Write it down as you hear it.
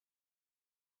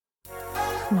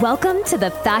Welcome to the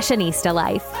Fashionista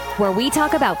Life, where we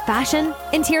talk about fashion,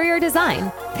 interior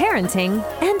design, parenting,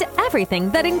 and everything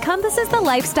that encompasses the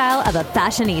lifestyle of a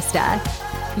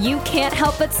fashionista. You can't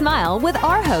help but smile with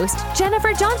our host,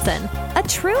 Jennifer Johnson, a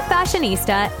true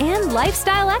fashionista and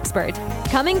lifestyle expert,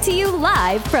 coming to you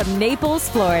live from Naples,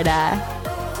 Florida.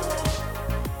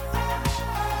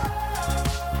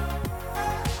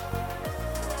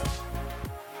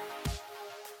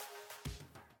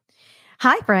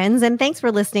 Hi, friends, and thanks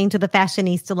for listening to the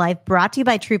Fashionista Life, brought to you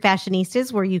by True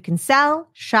Fashionistas, where you can sell,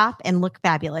 shop, and look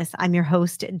fabulous. I'm your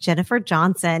host, Jennifer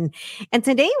Johnson, and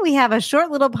today we have a short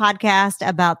little podcast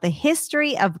about the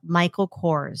history of Michael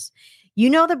Kors. You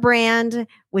know the brand,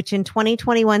 which in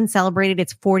 2021 celebrated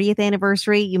its 40th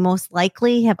anniversary. You most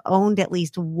likely have owned at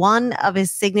least one of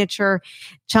his signature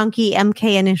chunky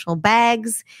MK initial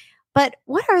bags. But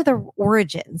what are the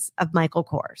origins of Michael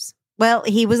Kors? Well,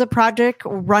 he was a Project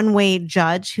Runway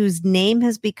judge whose name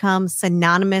has become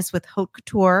synonymous with haute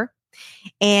couture,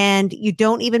 and you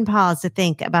don't even pause to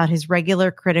think about his regular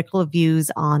critical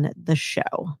views on the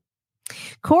show.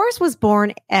 Kors was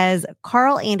born as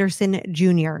Carl Anderson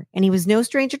Jr., and he was no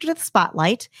stranger to the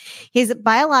spotlight. His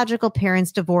biological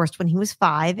parents divorced when he was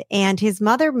 5, and his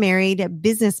mother married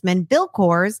businessman Bill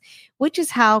Kors, which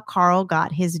is how Carl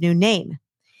got his new name.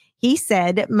 He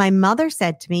said, "My mother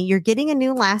said to me, you're getting a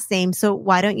new last name, so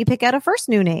why don't you pick out a first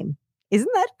new name?"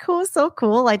 Isn't that cool? So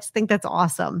cool. I just think that's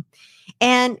awesome.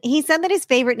 And he said that his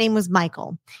favorite name was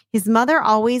Michael. His mother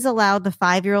always allowed the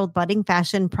 5-year-old budding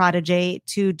fashion prodigy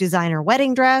to design her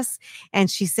wedding dress. And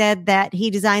she said that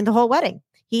he designed the whole wedding.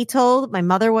 He told my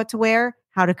mother what to wear,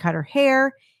 how to cut her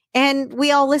hair, and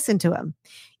we all listened to him.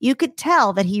 You could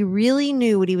tell that he really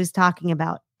knew what he was talking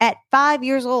about at 5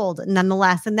 years old,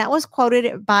 nonetheless, and that was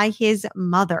quoted by his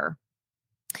mother.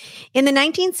 In the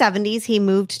 1970s, he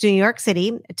moved to New York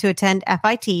City to attend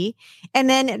FIT and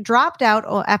then dropped out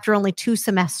after only 2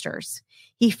 semesters.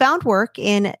 He found work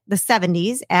in the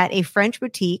 70s at a French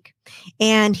boutique,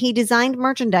 and he designed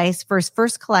merchandise for his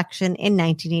first collection in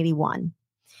 1981.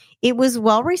 It was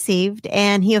well received,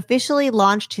 and he officially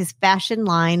launched his fashion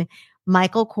line,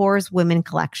 Michael Kors Women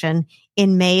Collection,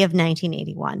 in May of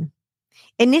 1981.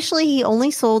 Initially, he only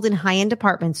sold in high-end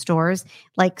department stores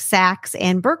like Saks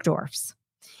and Bergdorf's.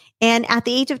 And at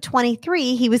the age of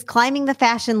 23, he was climbing the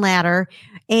fashion ladder,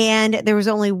 and there was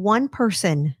only one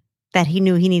person that he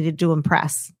knew he needed to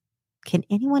impress. Can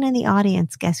anyone in the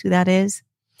audience guess who that is?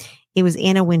 It was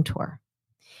Anna Wintour.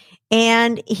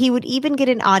 And he would even get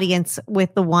an audience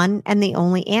with the one and the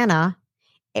only Anna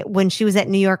when she was at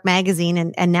New York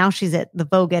Magazine, and now she's at the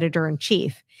Vogue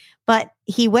editor-in-chief. But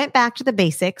he went back to the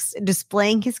basics,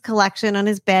 displaying his collection on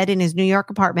his bed in his New York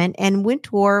apartment, and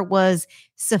Wintour was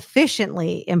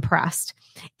sufficiently impressed.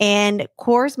 And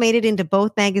Kors made it into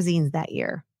both magazines that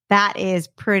year. That is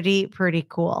pretty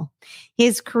cool.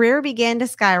 His career began to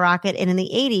skyrocket, and in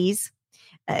the 80s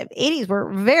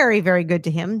were very, very good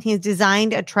to him. His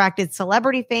design attracted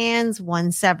celebrity fans,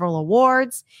 won several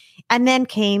awards, and then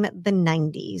came the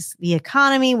 90s. The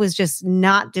economy was just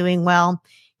not doing well.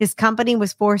 His company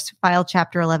was forced to file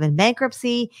Chapter 11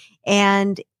 bankruptcy,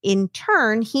 and in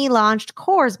turn, he launched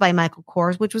Kors by Michael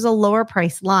Kors, which was a lower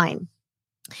price line.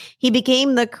 He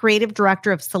became the creative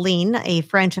director of Celine, a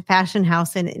French fashion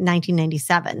house, in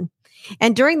 1997.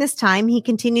 And during this time, he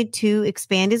continued to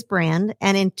expand his brand,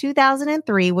 and in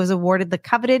 2003 was awarded the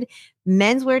coveted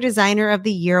Menswear Designer of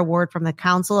the Year award from the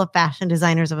Council of Fashion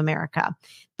Designers of America,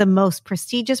 the most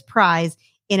prestigious prize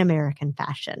in American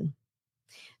fashion.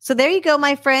 So there you go,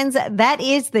 my friends. That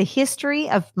is the history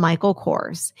of Michael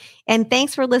Kors. And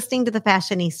thanks for listening to The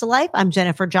Fashionista Life. I'm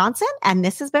Jennifer Johnson, and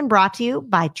this has been brought to you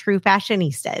by True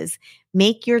Fashionistas.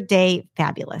 Make your day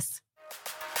fabulous.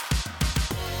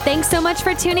 Thanks so much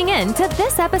for tuning in to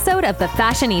this episode of The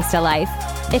Fashionista Life.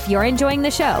 If you're enjoying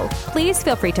the show, please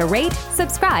feel free to rate,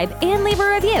 subscribe, and leave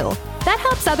a review. That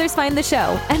helps others find the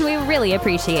show, and we really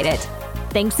appreciate it.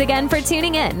 Thanks again for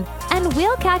tuning in, and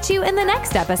we'll catch you in the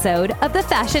next episode of The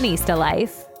Fashionista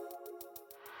Life.